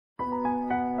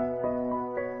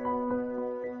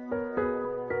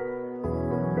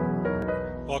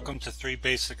Welcome to 3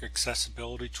 Basic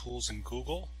Accessibility Tools in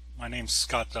Google. My name is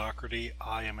Scott Doherty.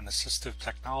 I am an assistive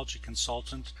technology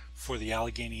consultant for the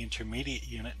Allegheny Intermediate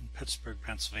Unit in Pittsburgh,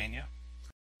 Pennsylvania.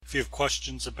 If you have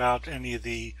questions about any of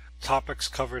the topics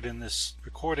covered in this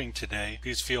recording today,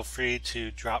 please feel free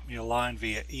to drop me a line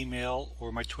via email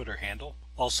or my Twitter handle.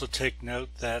 Also take note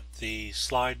that the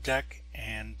slide deck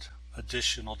and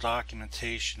additional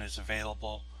documentation is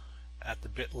available at the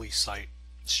bit.ly site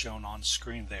shown on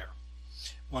screen there.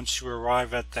 Once you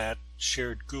arrive at that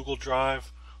shared Google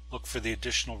Drive, look for the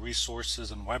additional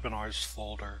resources and webinars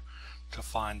folder to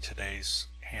find today's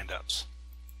handouts.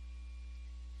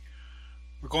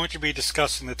 We're going to be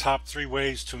discussing the top 3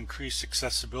 ways to increase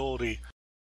accessibility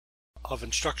of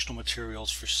instructional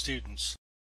materials for students.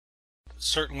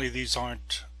 Certainly these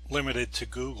aren't limited to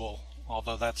Google,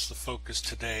 although that's the focus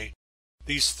today.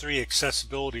 These 3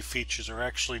 accessibility features are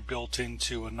actually built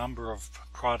into a number of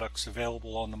products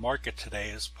available on the market today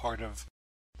as part of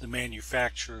the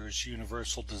manufacturer's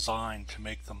universal design to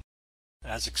make them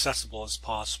as accessible as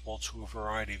possible to a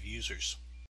variety of users.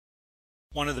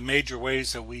 One of the major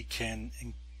ways that we can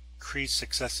increase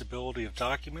accessibility of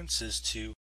documents is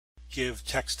to give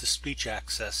text-to-speech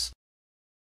access.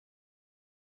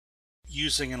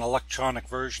 Using an electronic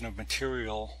version of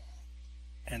material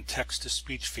and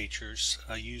text-to-speech features,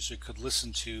 a user could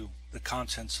listen to the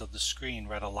contents of the screen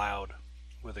read aloud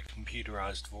with a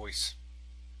computerized voice.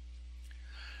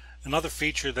 Another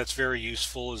feature that's very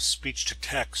useful is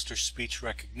speech-to-text or speech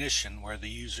recognition, where the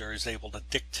user is able to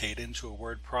dictate into a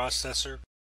word processor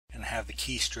and have the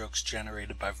keystrokes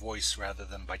generated by voice rather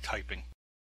than by typing.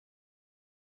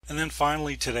 And then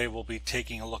finally today we'll be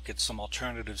taking a look at some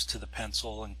alternatives to the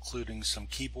pencil, including some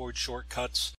keyboard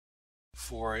shortcuts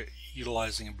for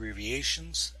utilizing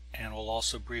abbreviations, and we'll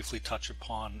also briefly touch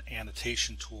upon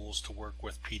annotation tools to work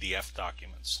with PDF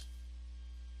documents.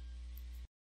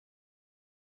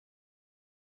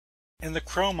 In the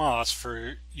Chrome OS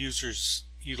for users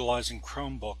utilizing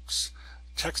Chromebooks,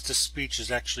 text-to-speech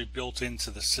is actually built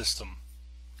into the system.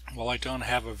 While I don't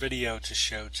have a video to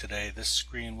show today, this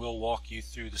screen will walk you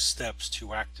through the steps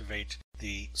to activate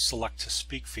the Select to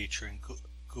Speak feature in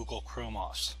Google Chrome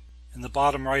OS. In the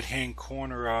bottom right-hand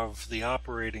corner of the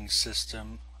operating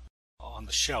system on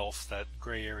the shelf, that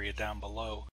gray area down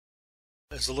below,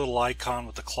 is a little icon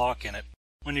with a clock in it.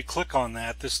 When you click on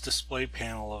that, this display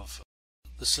panel of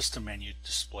the system menu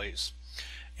displays.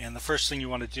 And the first thing you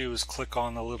want to do is click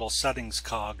on the little settings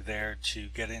cog there to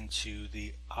get into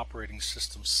the operating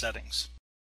system settings.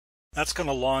 That's going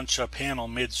to launch a panel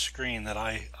mid-screen that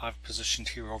I've positioned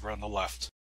here over on the left.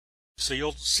 So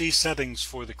you'll see settings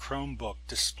for the Chromebook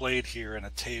displayed here in a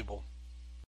table.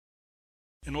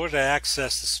 In order to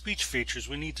access the speech features,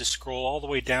 we need to scroll all the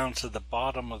way down to the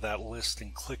bottom of that list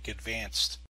and click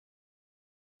Advanced.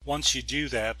 Once you do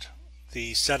that,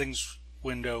 the settings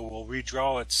window will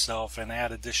redraw itself and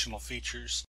add additional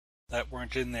features that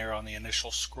weren't in there on the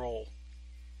initial scroll.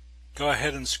 Go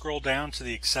ahead and scroll down to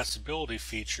the accessibility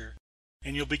feature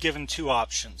and you'll be given 2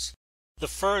 options. The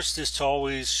first is to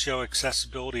always show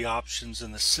accessibility options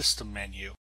in the system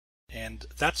menu, and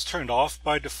that's turned off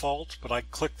by default, but I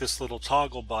click this little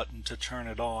toggle button to turn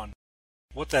it on.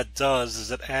 What that does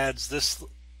is it adds this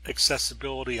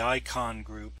accessibility icon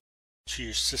group to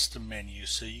your system menu,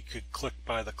 so you could click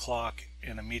by the clock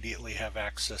and immediately have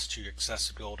access to your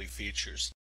accessibility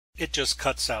features. It just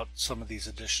cuts out some of these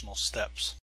additional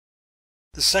steps.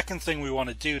 The second thing we want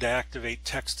to do to activate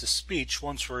text-to-speech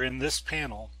once we're in this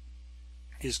panel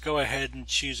is go ahead and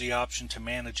choose the option to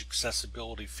manage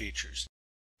accessibility features.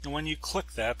 And when you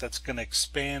click that, that's going to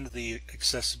expand the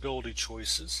accessibility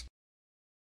choices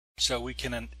so we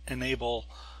can enable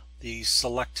the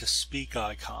Select to Speak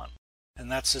icon.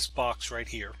 And that's this box right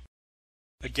here.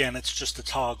 Again, it's just a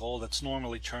toggle that's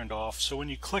normally turned off, so when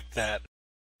you click that,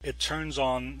 it turns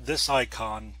on this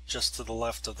icon just to the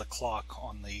left of the clock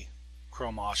on the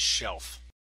Chrome OS shelf.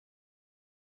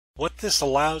 What this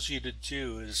allows you to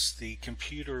do is the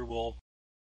computer will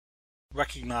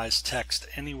recognize text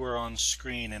anywhere on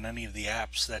screen in any of the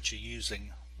apps that you're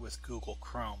using with Google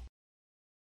Chrome.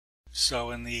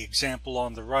 So in the example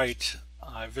on the right,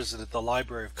 I visited the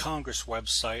Library of Congress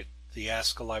website, the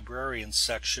Ask a Librarian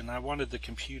section. I wanted the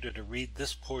computer to read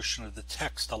this portion of the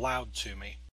text aloud to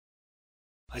me.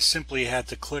 I simply had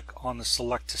to click on the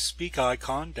Select to Speak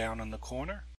icon down in the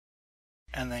corner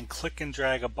and then click and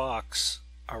drag a box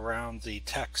around the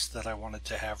text that I wanted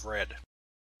to have read.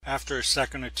 After a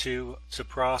second or two to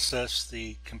process,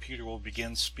 the computer will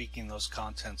begin speaking those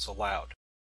contents aloud.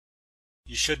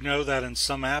 You should know that in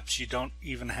some apps you don't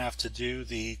even have to do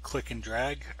the click and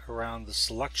drag around the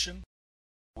selection.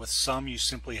 With some, you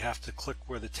simply have to click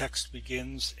where the text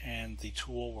begins and the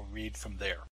tool will read from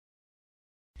there.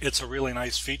 It's a really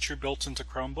nice feature built into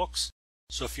Chromebooks,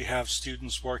 so if you have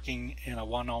students working in a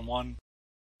one-on-one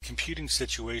computing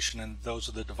situation and those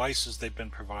are the devices they've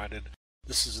been provided,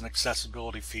 this is an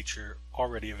accessibility feature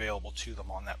already available to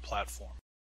them on that platform.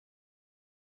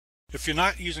 If you're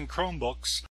not using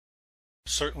Chromebooks,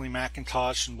 certainly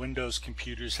Macintosh and Windows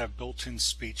computers have built-in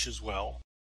speech as well.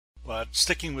 But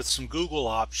sticking with some Google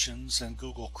options and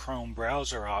Google Chrome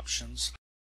browser options,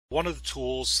 one of the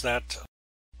tools that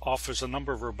offers a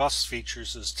number of robust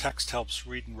features is TextHelp's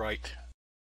Read and Write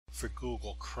for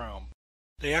Google Chrome.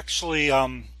 They actually,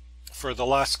 for the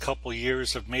last couple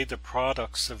years, have made the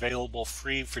products available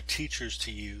free for teachers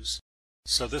to use.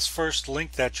 So this first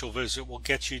link that you'll visit will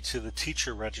get you to the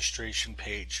teacher registration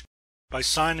page. By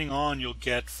signing on, you'll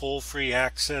get full free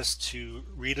access to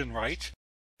Read and Write,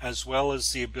 as well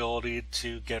as the ability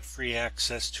to get free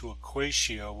access to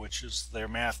Equatio, which is their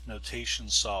math notation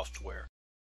software.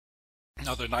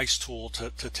 Another nice tool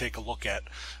to take a look at.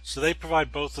 So they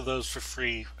provide both of those for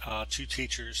free to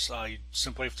teachers. You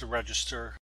simply have to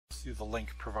register through the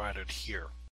link provided here.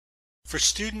 For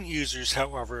student users,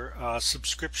 however,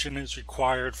 subscription is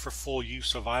required for full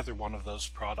use of either one of those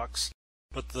products,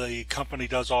 but the company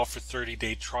does offer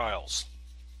 30-day trials.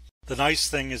 The nice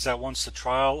thing is that once the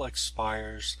trial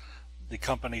expires, the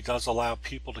company does allow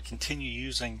people to continue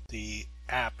using the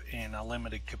app in a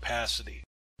limited capacity.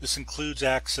 This includes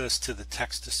access to the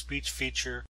text-to-speech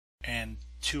feature and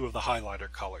 2 of the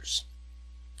highlighter colors.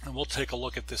 And we'll take a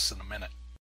look at this in a minute.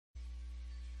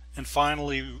 And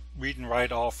finally, Read and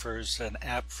Write offers an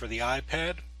app for the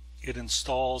iPad. It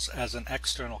installs as an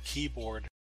external keyboard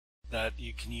that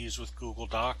you can use with Google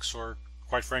Docs or,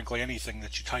 quite frankly, anything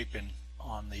that you type in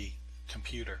on the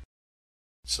computer.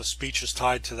 So speech is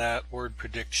tied to that, word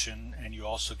prediction, and you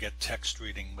also get text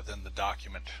reading within the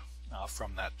document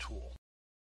from that tool.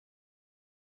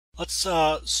 Let's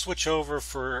switch over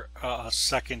for a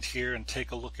second here and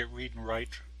take a look at Read and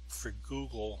Write for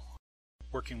Google,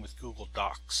 working with Google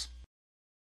Docs.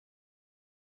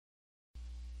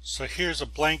 So here's a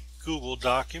blank Google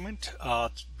document.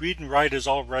 Read and Write is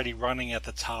already running at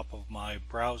the top of my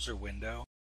browser window.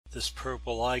 This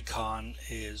purple icon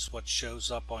is what shows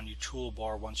up on your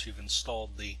toolbar once you've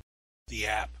installed the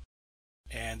app.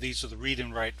 And these are the Read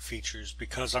and Write features.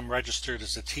 Because I'm registered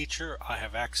as a teacher, I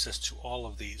have access to all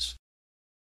of these.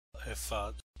 If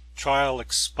trial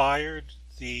expired,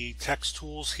 the text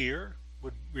tools here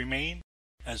would remain,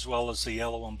 as well as the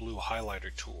yellow and blue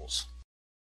highlighter tools.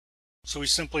 So we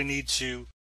simply need to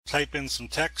type in some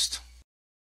text,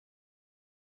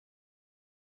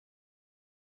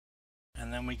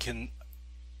 and then we can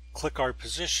click our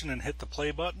position and hit the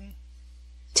play button.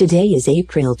 Today is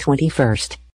April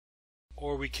 21st.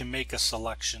 Or we can make a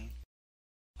selection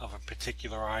of a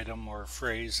particular item or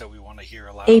phrase that we want to hear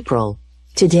aloud. April.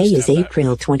 Today is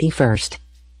April 21st.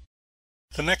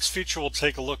 The next feature we'll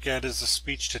take a look at is the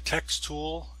speech-to-text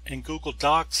tool. In Google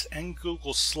Docs and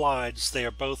Google Slides, they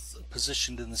are both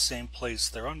positioned in the same place.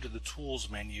 They're under the Tools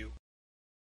menu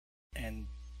and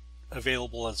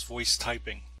available as voice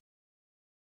typing.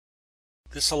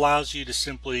 This allows you to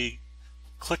simply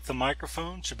click the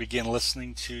microphone to begin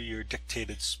listening to your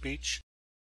dictated speech,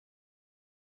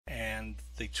 and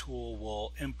the tool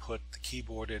will input the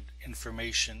keyboarded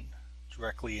information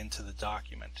directly into the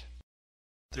document.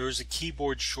 There is a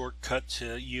keyboard shortcut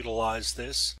to utilize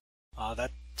this.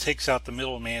 That takes out the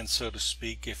middleman, so to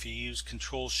speak. If you use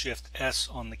Control-Shift-S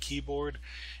on the keyboard,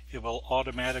 it will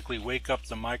automatically wake up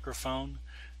the microphone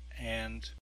and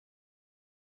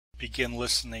begin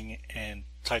listening and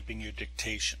typing your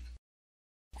dictation.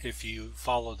 If you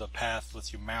follow the path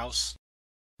with your mouse,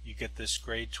 you get this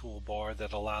gray toolbar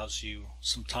that allows you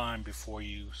some time before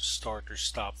you start or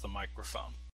stop the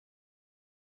microphone.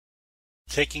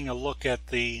 Taking a look at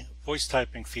the voice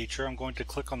typing feature, I'm going to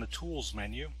click on the Tools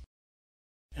menu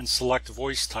and select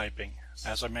Voice Typing.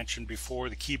 As I mentioned before,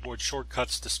 the keyboard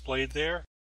shortcut's displayed there.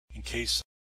 In case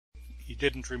you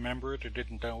didn't remember it or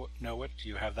didn't know it,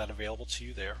 you have that available to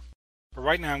you there. But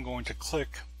right now I'm going to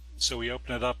click, so we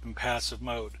open it up in passive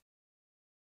mode.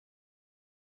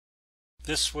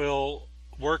 This will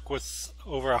work with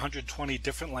over 120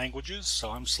 different languages,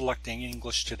 so I'm selecting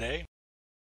English today.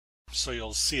 So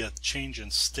you'll see a change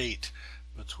in state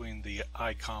between the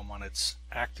icon when it's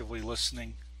actively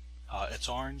listening, it's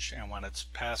orange, and when it's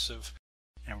passive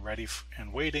and ready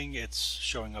and waiting, it's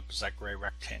showing up as that gray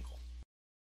rectangle.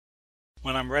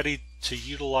 When I'm ready to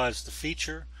utilize the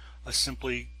feature, I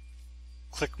simply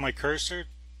click my cursor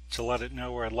to let it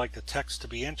know where I'd like the text to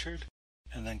be entered,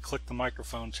 and then click the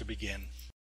microphone to begin.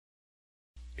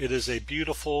 It is a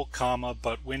beautiful,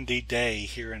 but windy day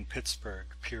here in Pittsburgh,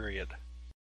 period.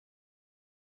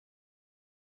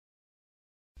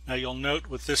 Now you'll note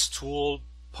with this tool,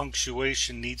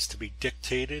 punctuation needs to be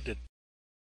dictated.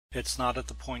 It's not at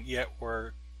the point yet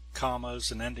where commas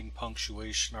and ending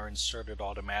punctuation are inserted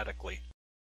automatically.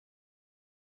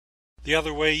 The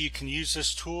other way you can use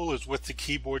this tool is with the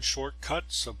keyboard shortcut.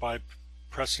 So by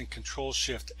pressing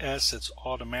Control-Shift-S, it's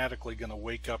automatically going to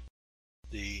wake up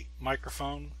the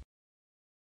microphone.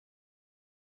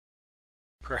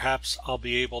 Perhaps I'll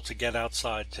be able to get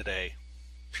outside today,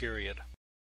 period.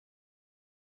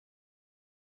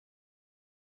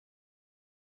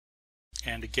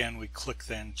 And again, we click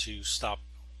then to stop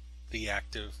the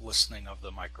active listening of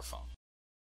the microphone.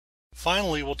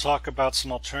 Finally, we'll talk about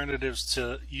some alternatives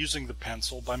to using the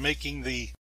pencil by making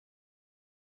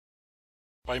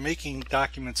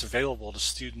documents available to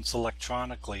students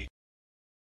electronically.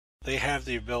 They have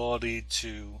the ability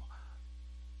to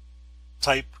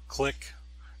type, click,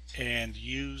 and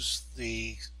use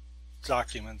the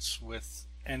documents with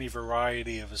any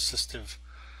variety of assistive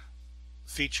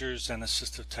features and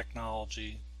assistive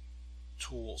technology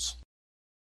tools.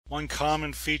 One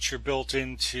common feature built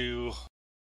into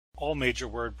all major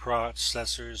word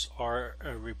processors are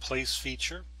a replace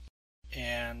feature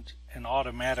and an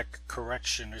automatic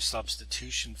correction or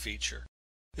substitution feature.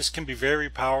 This can be very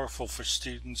powerful for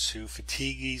students who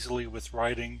fatigue easily with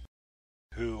writing,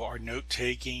 who are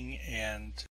note-taking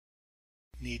and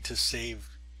need to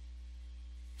save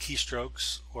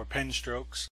keystrokes or pen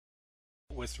strokes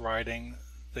with writing.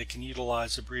 They can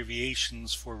utilize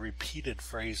abbreviations for repeated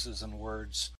phrases and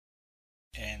words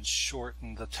and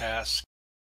shorten the task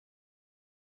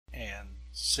and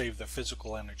save their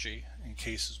physical energy in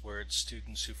cases where it's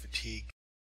students who fatigue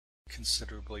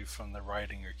considerably from the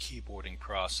writing or keyboarding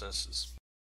processes.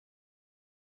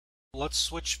 Let's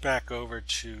switch back over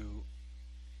to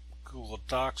Google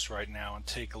Docs right now and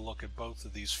take a look at both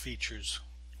of these features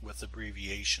with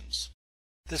abbreviations.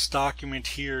 This document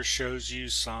here shows you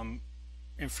some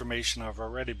information I've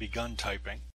already begun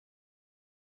typing.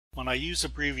 When I use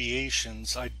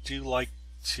abbreviations, I do like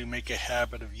to make a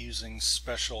habit of using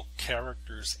special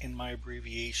characters in my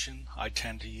abbreviation. I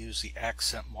tend to use the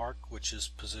accent mark, which is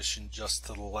positioned just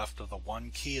to the left of the 1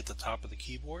 key at the top of the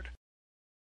keyboard.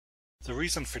 The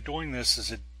reason for doing this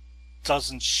is it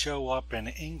doesn't show up in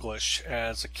English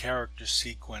as a character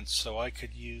sequence, so I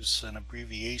could use an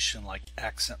abbreviation like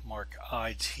accent mark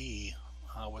IT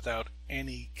without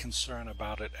any concern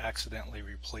about it accidentally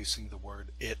replacing the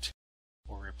word it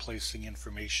or replacing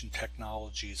information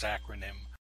technology's acronym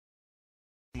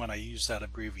when I use that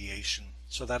abbreviation.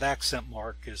 So that accent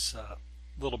mark is a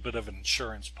little bit of an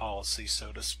insurance policy,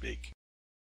 so to speak.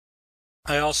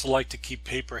 I also like to keep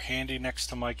paper handy next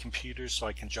to my computer so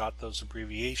I can jot those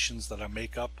abbreviations that I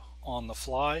make up on the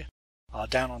fly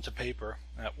down onto paper.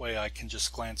 That way I can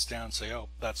just glance down and say, oh,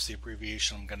 that's the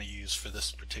abbreviation I'm going to use for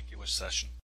this particular session.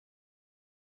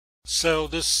 So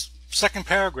this second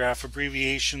paragraph,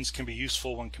 abbreviations can be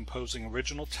useful when composing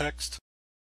original text.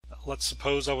 Let's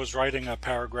suppose I was writing a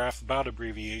paragraph about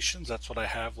abbreviations. That's what I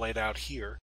have laid out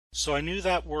here. So I knew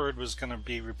that word was going to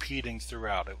be repeating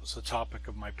throughout. It was the topic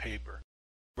of my paper.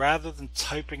 Rather than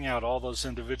typing out all those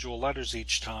individual letters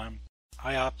each time,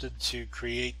 I opted to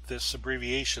create this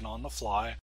abbreviation on the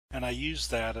fly, and I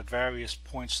used that at various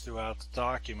points throughout the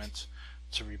document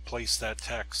to replace that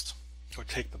text, or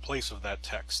take the place of that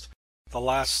text. The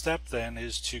last step then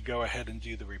is to go ahead and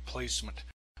do the replacement.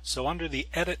 So under the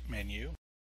Edit menu,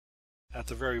 at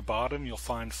the very bottom you'll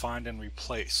find Find and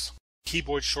Replace.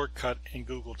 Keyboard shortcut in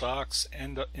Google Docs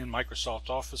and in Microsoft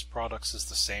Office products is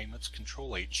the same. It's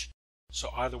Control-H. So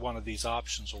either one of these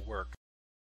options will work.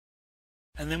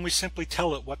 And then we simply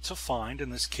tell it what to find, in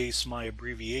this case my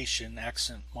abbreviation,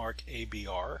 accent mark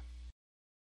ABR,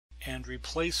 and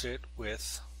replace it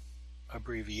with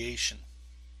abbreviation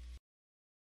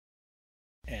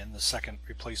in the second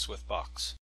Replace With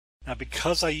box. Now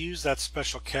because I use that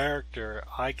special character,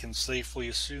 I can safely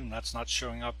assume that's not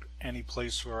showing up any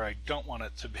place where I don't want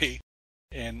it to be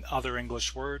in other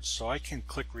English words, so I can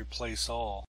click Replace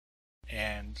All,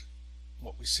 and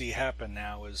what we see happen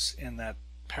now is in that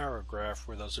paragraph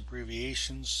where those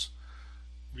abbreviations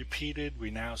repeated, we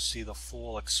now see the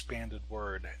full expanded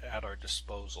word at our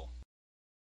disposal.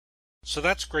 So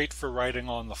that's great for writing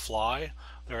on the fly.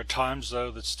 There are times though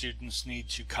that students need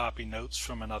to copy notes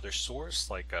from another source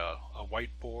like a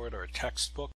whiteboard or a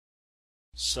textbook.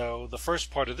 So the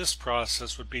first part of this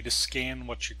process would be to scan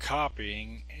what you're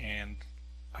copying and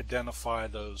identify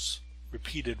those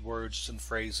repeated words and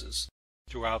phrases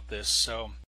throughout this.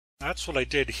 So that's what I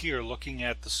did here, looking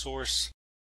at the source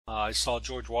I saw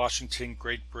George Washington,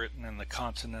 Great Britain, and the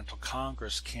Continental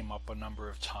Congress came up a number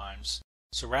of times.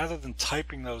 So rather than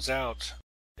typing those out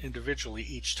individually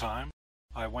each time,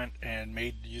 I went and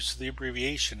made use of the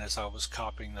abbreviation as I was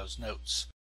copying those notes.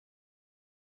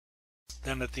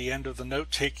 Then at the end of the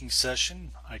note-taking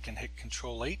session, I can hit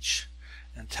Control-H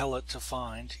and tell it to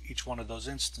find each one of those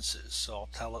instances. So I'll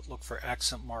tell it look for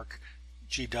accent mark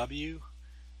GW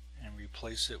and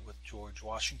replace it with George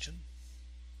Washington.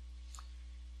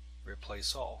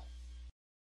 Replace all.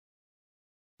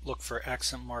 Look for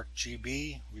accent mark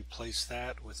GB, replace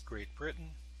that with Great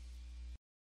Britain.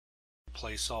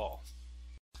 Replace all.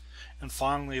 And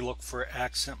finally look for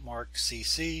accent mark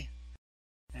CC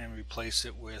and replace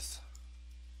it with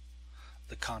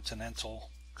the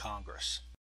Continental Congress.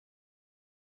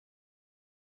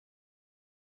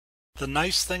 The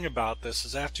nice thing about this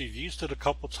is after you've used it a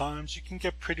couple times, you can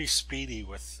get pretty speedy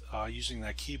with using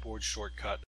that keyboard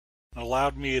shortcut. It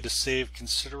allowed me to save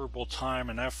considerable time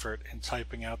and effort in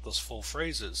typing out those full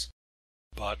phrases,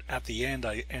 but at the end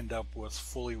I end up with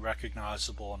fully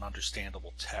recognizable and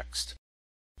understandable text.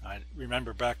 I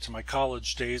remember back to my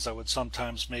college days, I would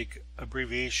sometimes make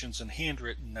abbreviations in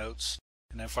handwritten notes,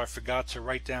 and if I forgot to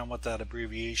write down what that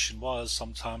abbreviation was,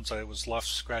 sometimes I was left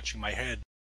scratching my head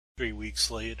 3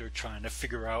 weeks later trying to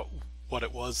figure out what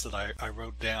it was that I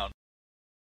wrote down.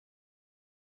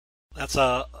 That's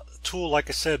a tool, like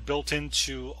I said, built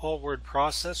into all word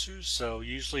processors, so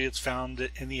usually it's found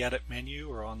in the edit menu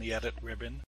or on the edit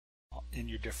ribbon in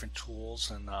your different tools,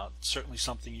 and certainly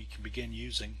something you can begin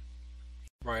using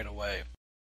right away.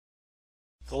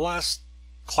 The last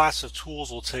class of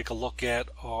tools we'll take a look at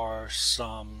are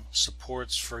some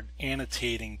supports for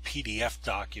annotating PDF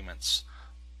documents.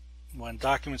 When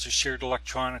documents are shared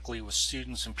electronically with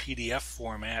students in PDF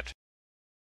format,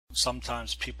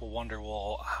 sometimes people wonder,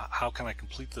 well, how can I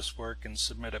complete this work and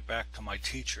submit it back to my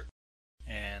teacher?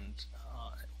 And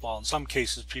while in some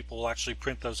cases people will actually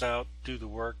print those out, do the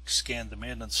work, scan them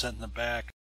in, and send them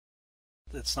back,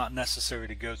 it's not necessary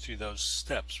to go through those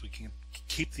steps. We can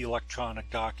keep the electronic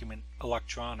document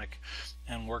electronic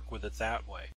and work with it that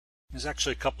way. There's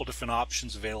actually a couple different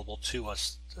options available to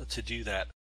us to do that.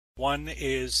 One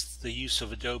is the use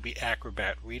of Adobe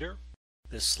Acrobat Reader.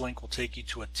 This link will take you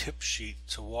to a tip sheet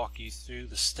to walk you through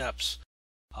the steps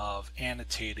of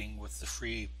annotating with the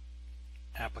free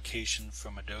application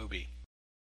from Adobe.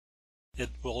 It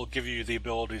will give you the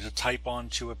ability to type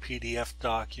onto a PDF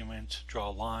document, draw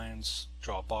lines,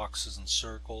 draw boxes and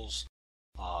circles.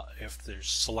 If there's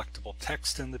selectable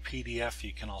text in the PDF,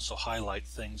 you can also highlight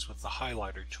things with the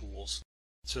highlighter tools.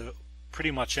 So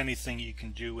pretty much anything you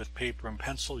can do with paper and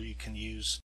pencil, you can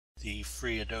use the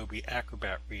free Adobe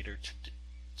Acrobat Reader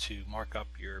to mark up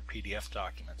your PDF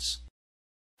documents.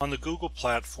 On the Google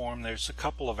platform, there's a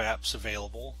couple of apps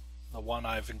available. The one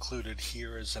I've included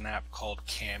here is an app called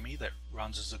Kami that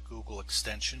runs as a Google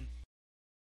extension.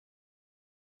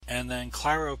 And then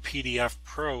Claro PDF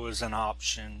Pro is an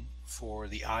option for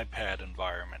the iPad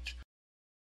environment.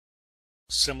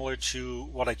 Similar to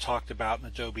what I talked about in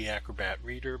Adobe Acrobat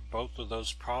Reader, both of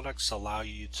those products allow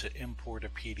you to import a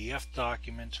PDF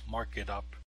document, mark it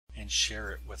up, and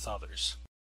share it with others.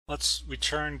 Let's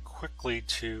return quickly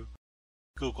to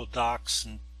Google Docs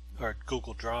or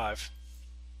Google Drive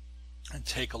and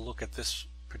take a look at this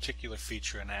particular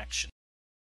feature in action.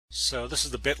 So this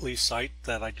is the bit.ly site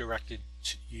that I directed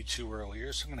you to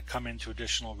earlier. So I'm going to come into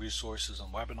additional resources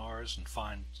and webinars and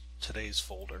find today's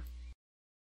folder.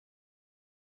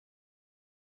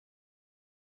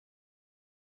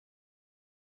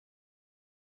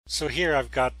 So here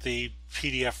I've got the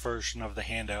PDF version of the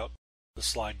handout, the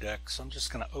slide deck, so I'm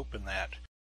just going to open that.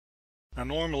 Now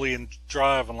normally in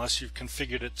Drive, unless you've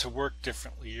configured it to work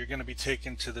differently, you're going to be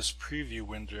taken to this preview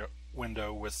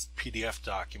window with PDF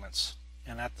documents.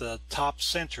 And at the top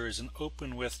center is an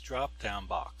Open With drop-down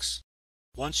box.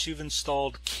 Once you've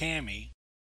installed Kami,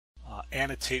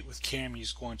 Annotate with Kami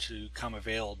is going to come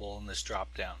available in this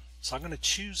drop-down. So I'm going to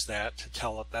choose that to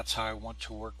tell it that's how I want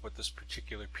to work with this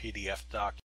particular PDF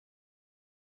document.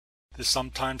 This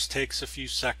sometimes takes a few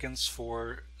seconds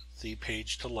for the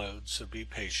page to load, so be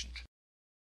patient.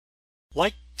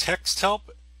 Like TextHelp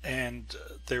and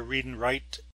their read and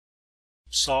write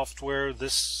software,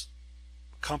 this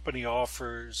company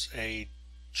offers a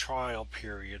trial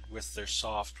period with their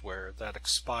software that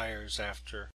expires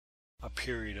after a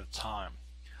period of time.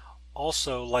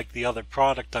 Also, like the other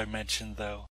product I mentioned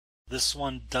though, this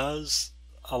one does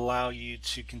allow you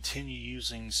to continue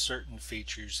using certain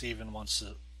features even once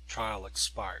the trial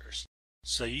expires.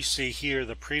 So you see here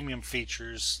the premium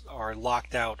features are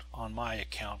locked out on my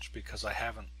account because I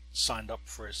haven't signed up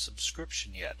for a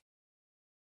subscription yet.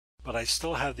 but I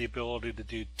still have the ability to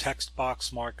do text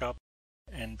box markup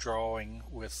and drawing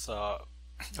with a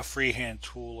freehand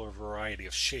tool or a variety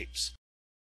of shapes.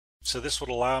 So this would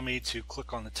allow me to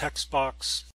click on the text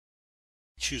box,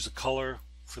 choose a color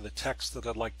for the text that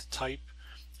I'd like to type,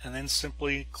 and then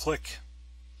simply click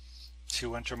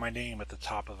to enter my name at the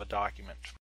top of a document.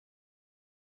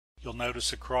 You'll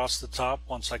notice across the top,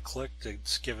 once I clicked,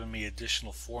 it's given me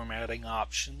additional formatting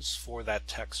options for that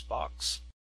text box.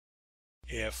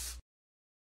 If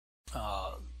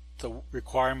the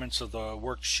requirements of the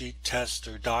worksheet, test,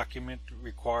 or document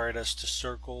required us to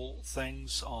circle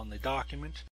things on the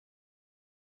document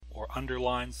or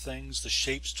underline things, the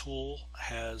Shapes tool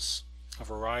has a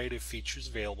variety of features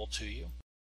available to you.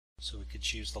 So we could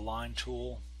choose the line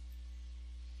tool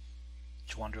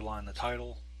to underline the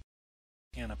title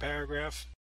in a paragraph,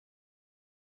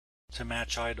 to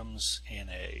match items in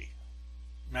a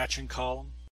matching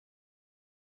column,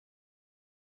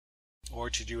 or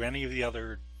to do any of the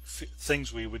other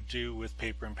things we would do with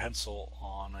paper and pencil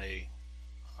on a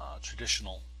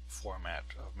traditional format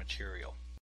of material.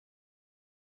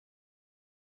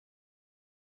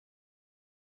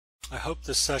 I hope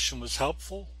this session was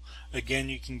helpful. Again,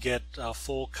 you can get a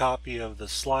full copy of the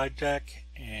slide deck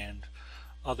and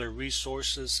other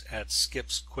resources at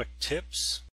Skip's Quick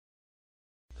Tips,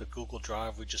 the Google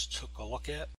Drive we just took a look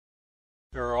at.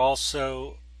 There are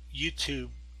also YouTube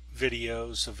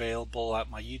videos available at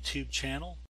my YouTube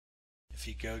channel. If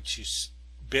you go to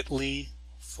bit.ly/Skip's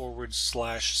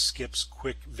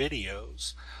Quick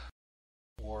Videos,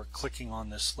 or clicking on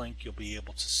this link, you'll be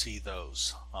able to see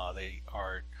those. They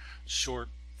are short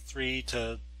 3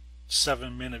 to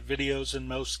 7-minute videos in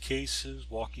most cases,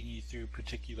 walking you through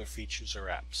particular features or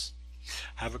apps.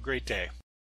 Have a great day.